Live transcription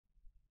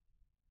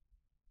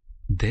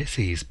This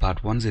is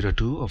part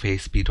 102 of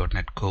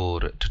ASP.NET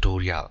Core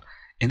tutorial.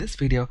 In this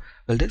video,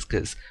 we'll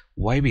discuss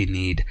why we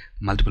need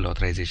multiple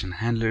authorization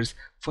handlers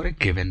for a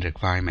given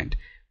requirement.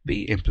 We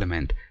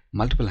implement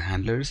multiple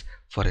handlers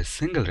for a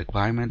single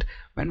requirement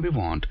when we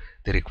want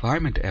the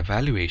requirement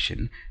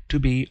evaluation to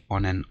be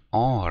on an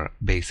OR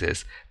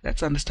basis.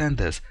 Let's understand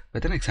this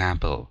with an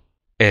example.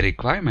 A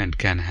requirement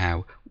can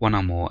have one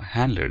or more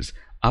handlers.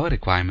 Our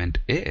requirement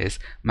is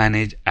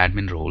manage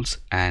admin roles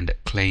and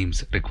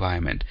claims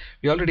requirement.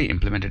 We already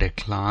implemented a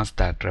class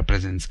that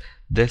represents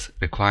this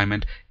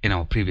requirement in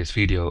our previous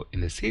video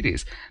in this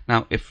series.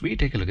 Now, if we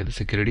take a look at the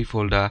security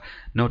folder,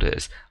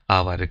 notice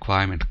our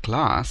requirement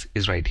class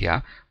is right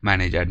here,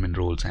 manage admin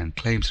roles and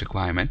claims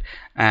requirement,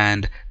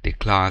 and the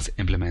class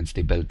implements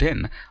the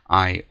built-in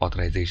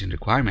authorization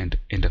requirement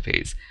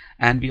interface.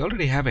 And we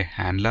already have a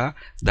handler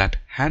that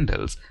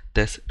handles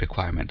this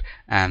requirement,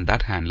 and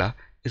that handler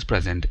is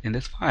present in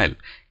this file.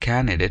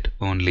 Can edit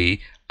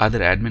only other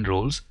admin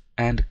roles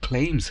and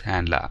claims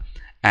handler.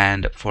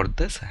 And for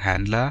this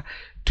handler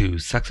to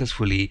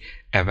successfully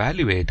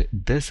evaluate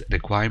this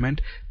requirement,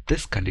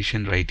 this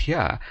condition right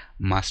here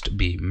must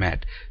be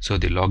met. So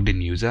the logged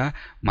in user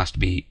must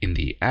be in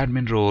the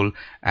admin role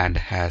and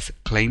has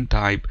claim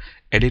type,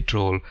 edit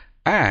role,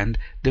 and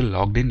the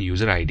logged in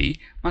user ID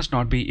must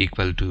not be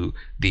equal to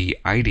the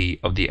ID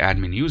of the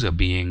admin user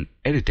being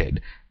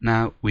edited.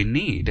 Now we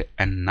need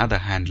another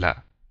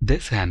handler.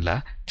 This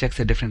handler checks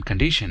a different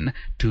condition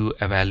to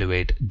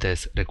evaluate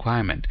this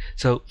requirement.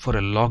 So for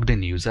a logged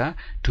in user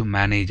to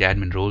manage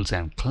admin roles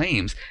and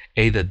claims,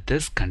 either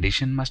this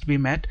condition must be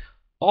met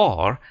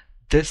or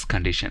this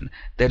condition.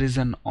 There is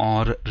an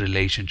OR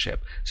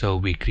relationship. So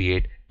we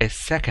create a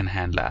second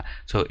handler.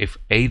 So if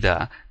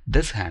either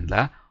this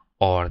handler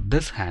or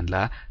this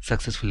handler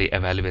successfully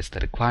evaluates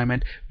the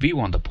requirement, we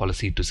want the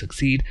policy to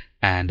succeed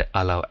and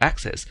allow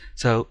access.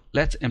 So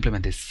let's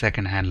implement this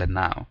second handler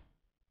now.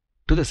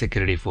 To the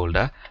security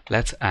folder,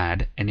 let's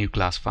add a new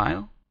class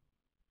file.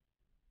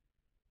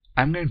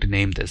 I'm going to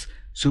name this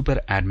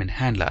super admin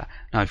handler.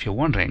 Now if you're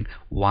wondering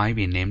why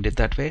we named it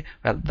that way,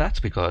 well, that's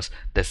because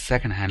the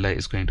second handler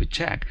is going to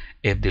check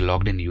if the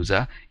logged in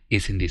user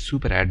is in the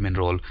super admin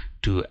role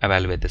to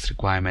evaluate this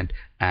requirement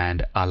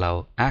and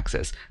allow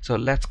access. So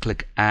let's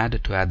click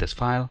add to add this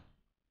file.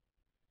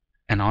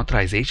 An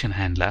authorization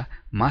handler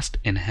must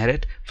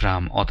inherit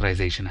from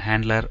authorization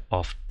handler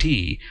of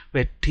T,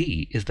 where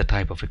T is the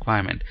type of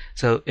requirement.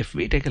 So if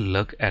we take a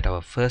look at our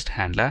first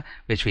handler,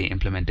 which we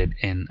implemented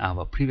in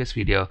our previous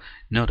video,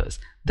 notice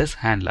this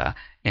handler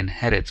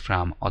inherits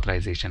from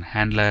authorization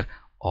handler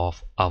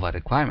of our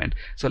requirement.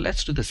 So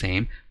let's do the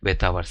same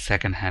with our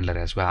second handler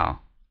as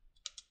well.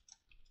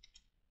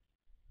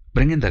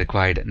 Bring in the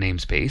required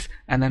namespace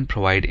and then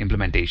provide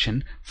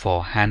implementation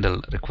for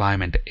handle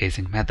requirement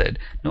async method.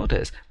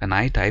 Notice when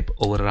I type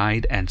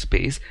override and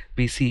space,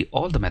 we see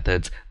all the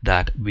methods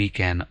that we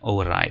can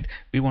override.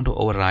 We want to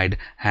override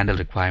handle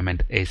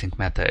requirement async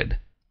method.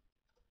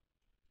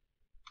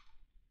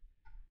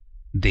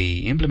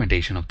 The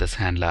implementation of this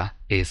handler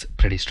is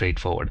pretty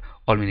straightforward.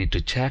 All we need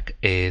to check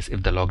is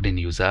if the logged in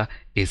user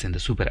is in the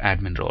super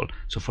admin role.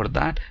 So for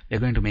that, we're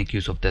going to make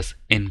use of this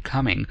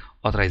incoming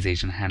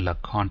authorization handler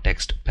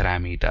context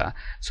parameter.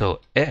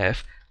 So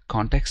if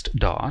context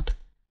dot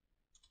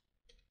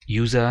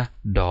user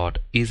dot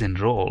is in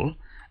role,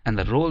 and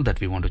the role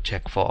that we want to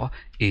check for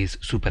is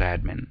super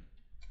admin.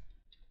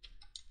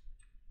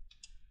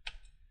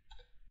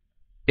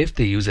 If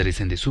the user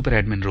is in the super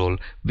admin role,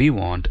 we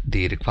want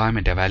the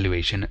requirement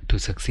evaluation to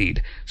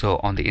succeed. So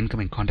on the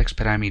incoming context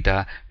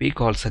parameter, we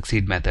call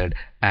succeed method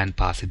and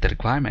pass it the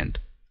requirement.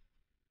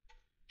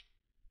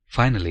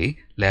 Finally,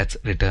 let's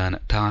return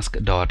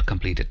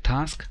task.completed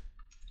task.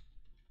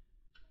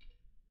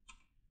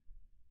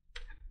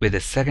 With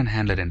the second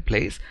handler in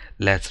place,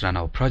 let's run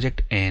our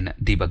project in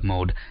debug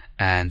mode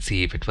and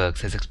see if it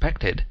works as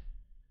expected.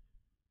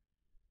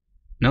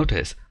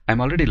 Notice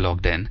I'm already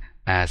logged in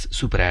as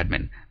super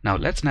admin. Now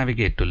let's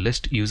navigate to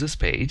list users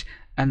page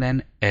and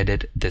then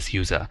edit this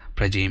user,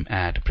 Prajim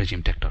at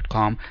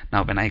prajimtech.com.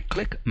 Now when I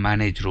click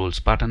manage roles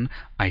button,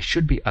 I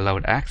should be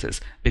allowed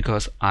access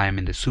because I am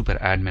in the super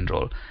admin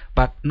role.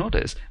 But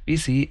notice we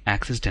see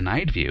access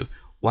denied view.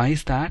 Why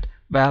is that?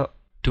 Well,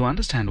 to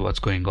understand what's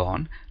going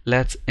on,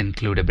 let's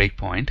include a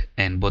breakpoint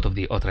in both of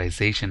the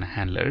authorization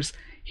handlers.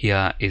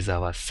 Here is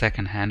our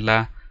second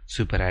handler,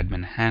 super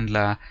admin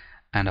handler,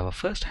 and our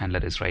first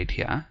handler is right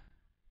here.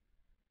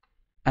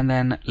 And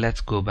then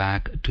let's go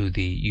back to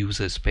the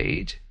users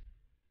page,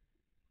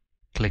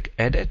 click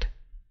edit,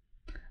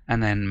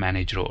 and then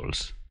manage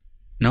roles.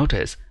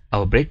 Notice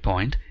our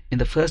breakpoint in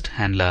the first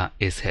handler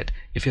is hit.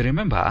 If you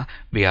remember,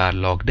 we are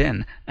logged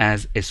in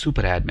as a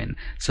super admin.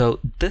 So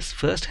this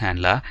first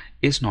handler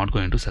is not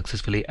going to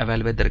successfully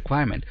evaluate the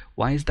requirement.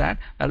 Why is that?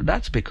 Well,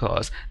 that's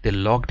because the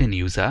logged in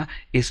user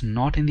is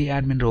not in the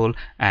admin role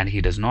and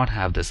he does not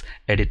have this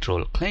edit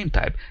role claim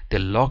type. The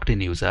logged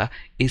in user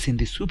is in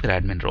the super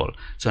admin role.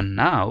 So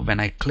now when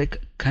I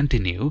click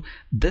continue,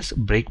 this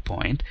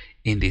breakpoint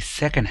in the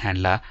second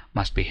handler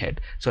must be hit.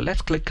 So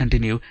let's click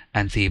continue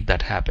and see if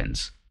that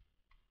happens.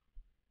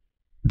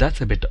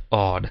 That's a bit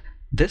odd.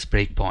 This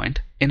breakpoint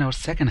in our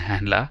second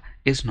handler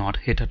is not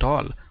hit at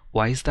all.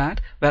 Why is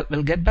that? Well,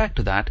 we'll get back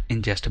to that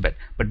in just a bit.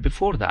 But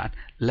before that,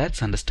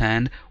 let's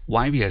understand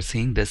why we are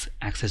seeing this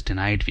access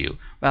denied view.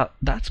 Well,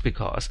 that's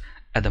because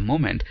at the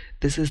moment,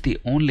 this is the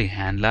only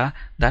handler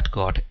that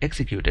got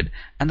executed,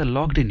 and the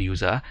logged in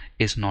user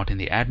is not in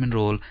the admin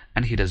role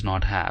and he does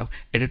not have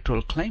edit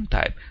role claim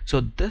type.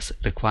 So this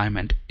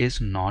requirement is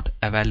not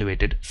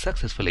evaluated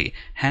successfully.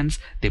 Hence,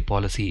 the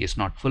policy is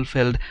not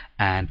fulfilled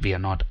and we are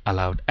not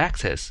allowed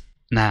access.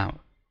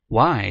 Now,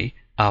 why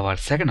our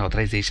second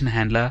authorization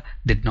handler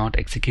did not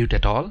execute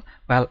at all?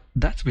 Well,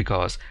 that's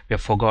because we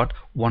have forgot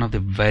one of the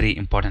very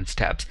important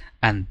steps,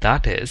 and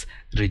that is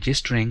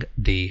registering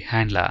the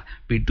handler.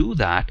 We do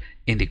that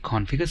in the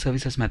configure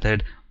services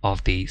method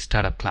of the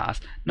startup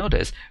class.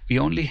 Notice we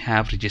only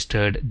have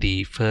registered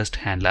the first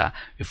handler.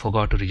 We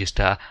forgot to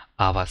register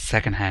our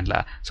second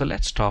handler. So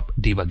let's stop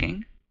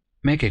debugging,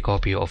 make a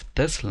copy of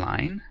this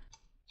line,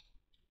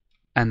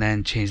 and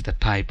then change the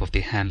type of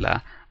the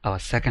handler. Our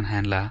second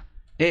handler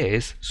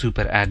is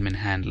super admin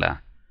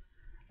handler,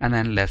 and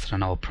then let's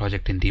run our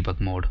project in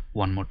debug mode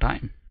one more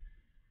time.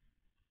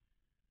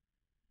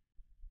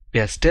 We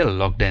are still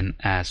logged in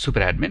as super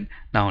admin.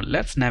 Now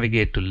let's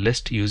navigate to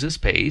list users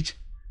page,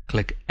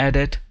 click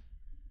edit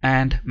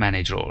and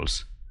manage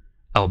roles.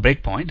 Our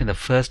breakpoint in the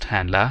first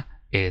handler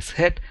is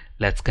hit.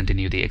 Let's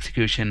continue the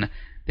execution.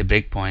 The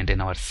breakpoint in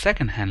our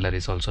second handler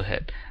is also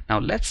hit. Now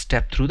let's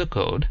step through the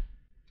code.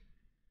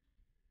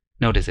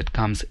 Notice it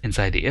comes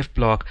inside the if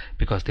block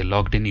because the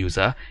logged in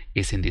user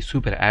is in the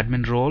super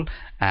admin role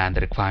and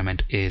the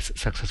requirement is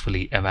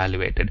successfully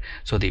evaluated.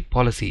 So the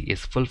policy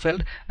is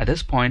fulfilled. At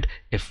this point,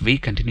 if we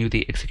continue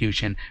the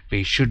execution,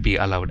 we should be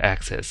allowed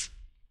access.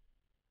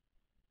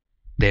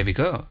 There we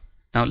go.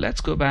 Now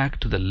let's go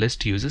back to the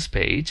list users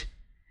page.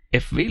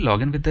 If we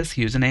log in with this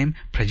username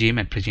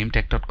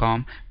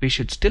prajim@prajimtech.com, we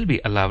should still be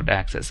allowed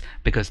access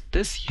because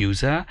this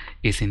user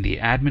is in the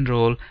admin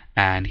role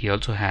and he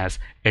also has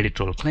edit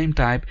role claim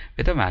type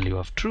with a value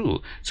of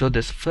true. So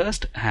this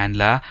first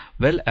handler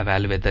will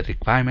evaluate the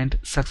requirement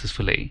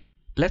successfully.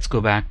 Let's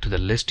go back to the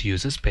list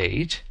users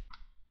page.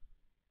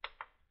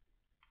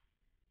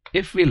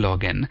 If we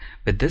log in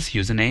with this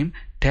username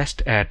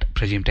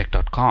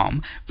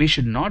test@prajimtech.com, we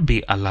should not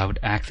be allowed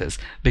access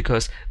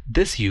because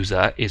this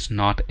user is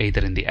not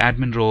either in the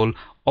admin role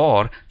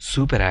or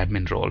super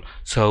admin role.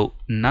 So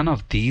none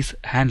of these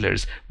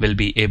handlers will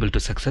be able to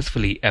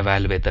successfully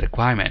evaluate the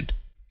requirement.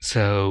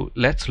 So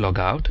let's log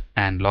out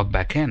and log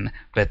back in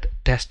with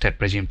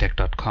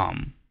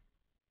test@prajimtech.com.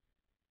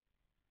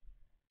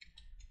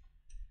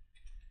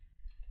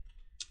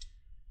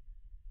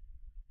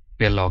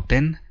 We are logged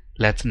in.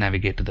 Let's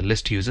navigate to the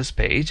list users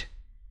page,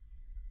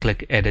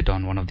 click edit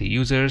on one of the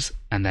users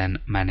and then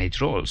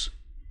manage roles.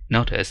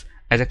 Notice,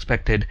 as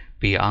expected,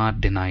 we are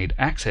denied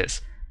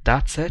access.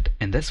 That's it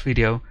in this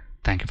video.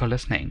 Thank you for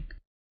listening.